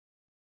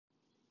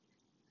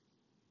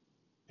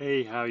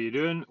Hey, how you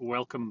doing?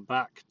 Welcome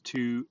back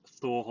to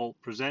Thor Holt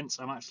Presents.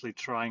 I'm actually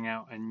trying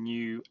out a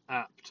new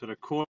app to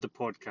record the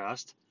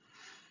podcast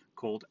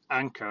called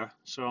Anchor.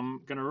 So I'm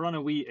going to run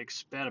a wee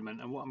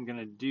experiment, and what I'm going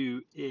to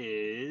do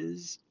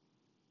is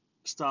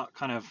start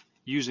kind of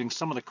using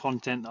some of the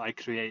content that I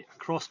create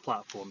across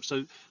platforms.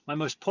 So my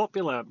most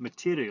popular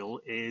material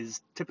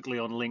is typically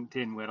on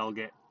LinkedIn, where I'll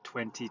get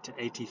 20 to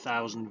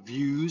 80,000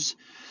 views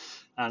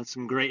and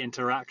some great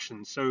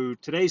interaction. So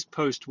today's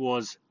post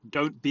was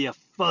 "Don't be a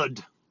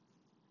FUD."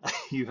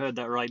 You heard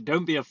that right.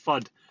 Don't be a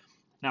FUD.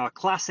 Now, a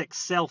classic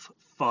self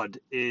FUD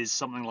is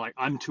something like,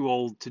 I'm too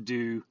old to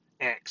do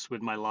X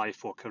with my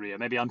life or career.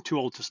 Maybe I'm too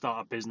old to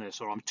start a business,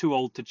 or I'm too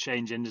old to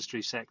change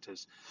industry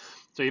sectors.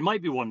 So you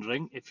might be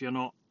wondering, if you're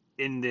not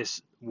in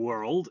this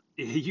world,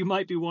 you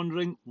might be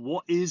wondering,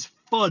 what is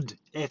FUD?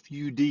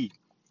 FUD.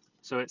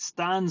 So it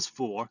stands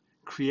for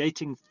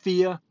creating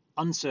fear,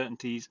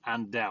 uncertainties,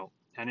 and doubt.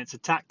 And it's a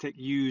tactic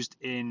used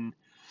in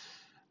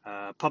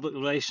public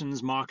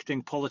relations,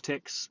 marketing,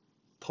 politics,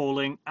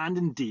 polling, and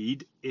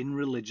indeed in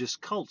religious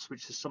cults,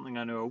 which is something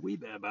I know a wee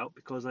bit about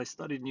because I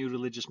studied new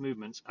religious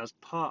movements as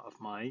part of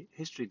my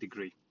history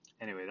degree.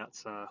 Anyway,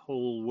 that's a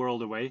whole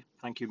world away.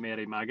 Thank you,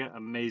 Mary Maga,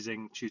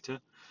 amazing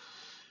tutor.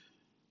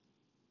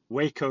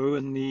 Waco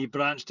and the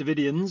Branch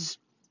Davidians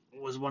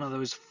was one of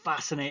those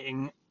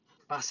fascinating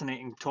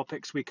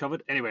topics we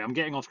covered. Anyway, I'm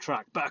getting off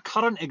track. But a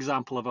current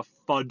example of a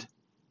FUD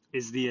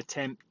is the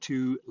attempt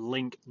to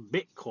link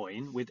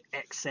Bitcoin with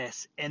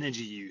excess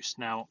energy use.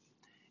 Now,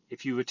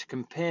 if you were to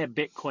compare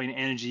Bitcoin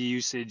energy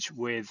usage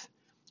with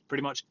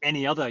pretty much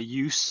any other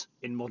use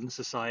in modern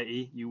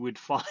society, you would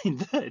find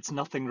that it's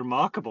nothing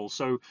remarkable.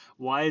 So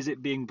why is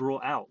it being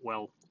brought out?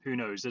 Well, who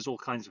knows? There's all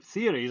kinds of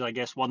theories. I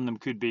guess one of them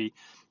could be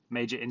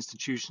major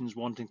institutions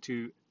wanting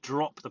to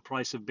drop the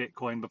price of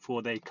Bitcoin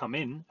before they come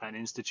in at an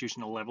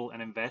institutional level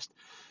and invest.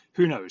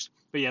 Who knows?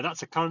 But yeah,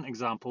 that's a current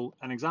example.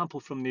 An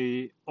example from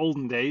the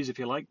olden days, if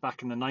you like,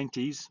 back in the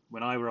 90s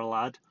when I were a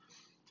lad,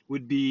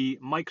 would be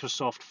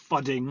Microsoft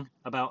fudding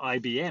about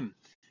IBM.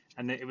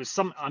 And it was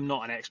some, I'm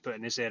not an expert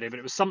in this area, but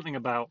it was something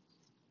about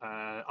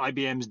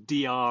IBM's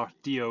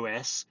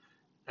DOS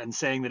and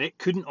saying that it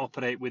couldn't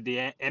operate with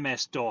the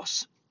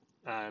MS-DOS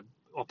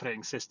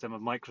operating system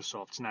of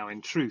Microsoft's. Now,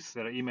 in truth,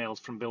 there are emails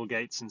from Bill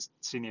Gates and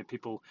senior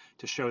people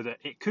to show that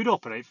it could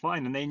operate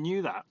fine, and they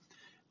knew that.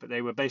 But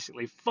they were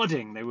basically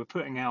fudding. They were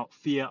putting out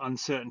fear,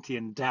 uncertainty,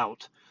 and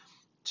doubt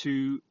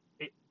to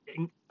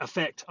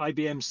affect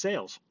IBM's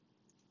sales.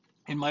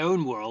 In my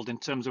own world, in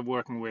terms of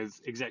working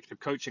with executive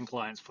coaching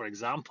clients, for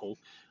example,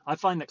 I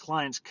find that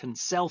clients can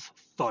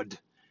self-FUD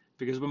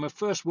because when we're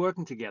first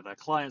working together,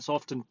 clients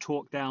often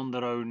talk down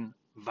their own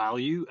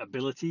value,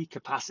 ability,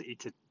 capacity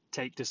to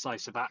take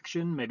decisive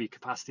action, maybe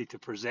capacity to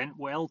present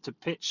well, to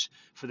pitch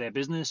for their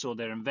business or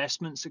their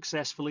investment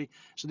successfully.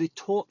 So they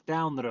talk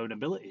down their own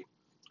ability.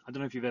 I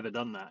don't know if you've ever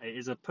done that. It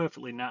is a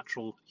perfectly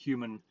natural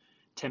human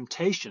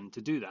temptation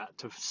to do that,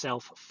 to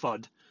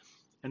self-FUD.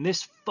 And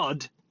this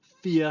FUD,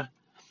 fear,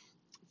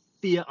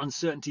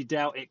 uncertainty,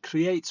 doubt, it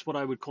creates what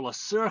I would call a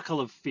circle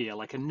of fear,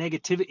 like a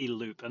negativity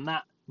loop. And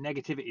that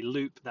negativity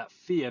loop, that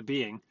fear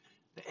being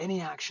that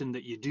any action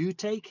that you do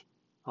take,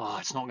 oh,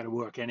 it's not going to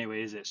work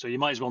anyway, is it? So you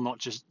might as well not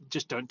just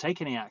don't take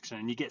any action,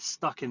 and you get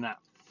stuck in that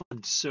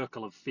FUD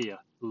circle of fear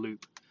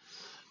loop.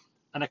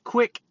 And a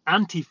quick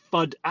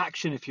anti-FUD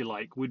action, if you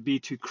like, would be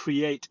to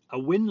create a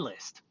win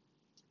list.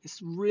 It's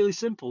really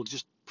simple.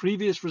 Just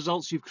previous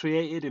results you've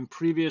created in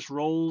previous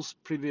roles,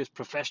 previous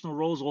professional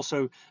roles,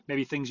 also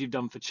maybe things you've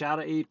done for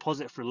charity,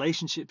 positive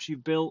relationships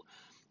you've built,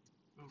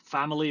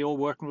 family or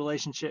working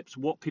relationships,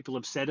 what people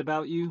have said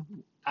about you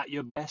at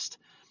your best,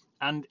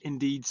 and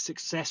indeed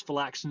successful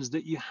actions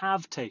that you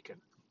have taken.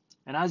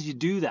 And as you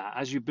do that,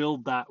 as you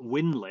build that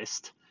win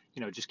list,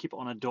 just keep it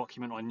on a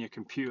document on your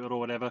computer or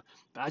whatever.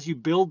 But as you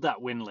build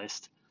that win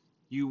list,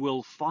 you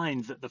will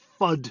find that the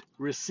FUD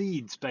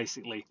recedes,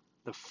 basically.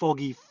 The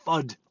foggy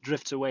FUD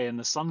drifts away and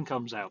the sun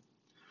comes out.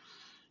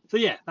 So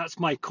yeah, that's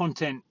my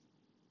content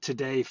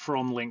today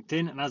from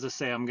LinkedIn. And as I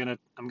say, I'm gonna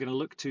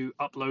look to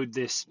upload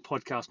this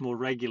podcast more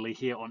regularly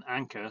here on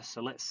Anchor.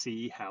 So let's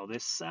see how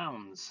this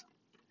sounds.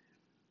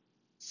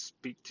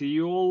 Speak to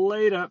you all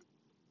later.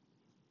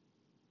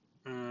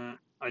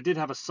 I did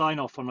have a sign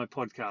off on my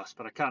podcast,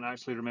 but I can't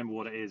actually remember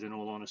what it is, in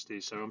all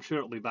honesty. So I'm sure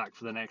it'll be back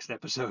for the next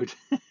episode.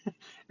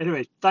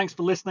 Anyway, thanks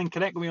for listening.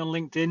 Connect with me on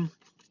LinkedIn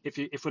if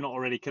we're not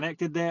already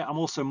connected there. I'm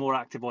also more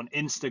active on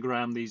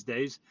Instagram these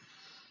days,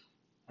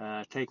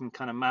 taking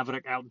kind of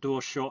maverick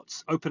outdoor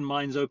shots. Open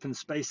minds, open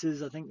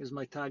spaces, I think is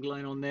my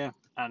tagline on there,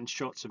 and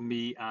shots of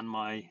me and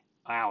my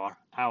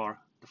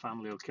the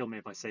family will kill me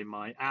if I say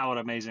our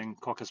amazing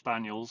Cocker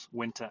Spaniels,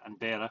 Winter and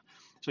Bearer.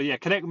 So yeah,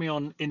 connect with me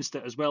on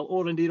Insta as well,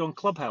 or indeed on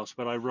Clubhouse,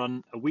 where I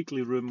run a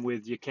weekly room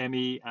with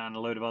Yakemi and a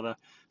load of other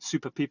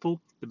super people.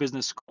 The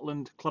Business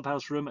Scotland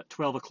Clubhouse room at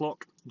 12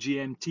 o'clock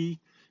GMT,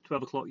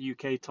 12 o'clock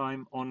UK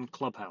time on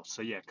Clubhouse.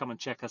 So yeah, come and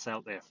check us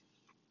out there.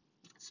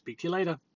 Speak to you later.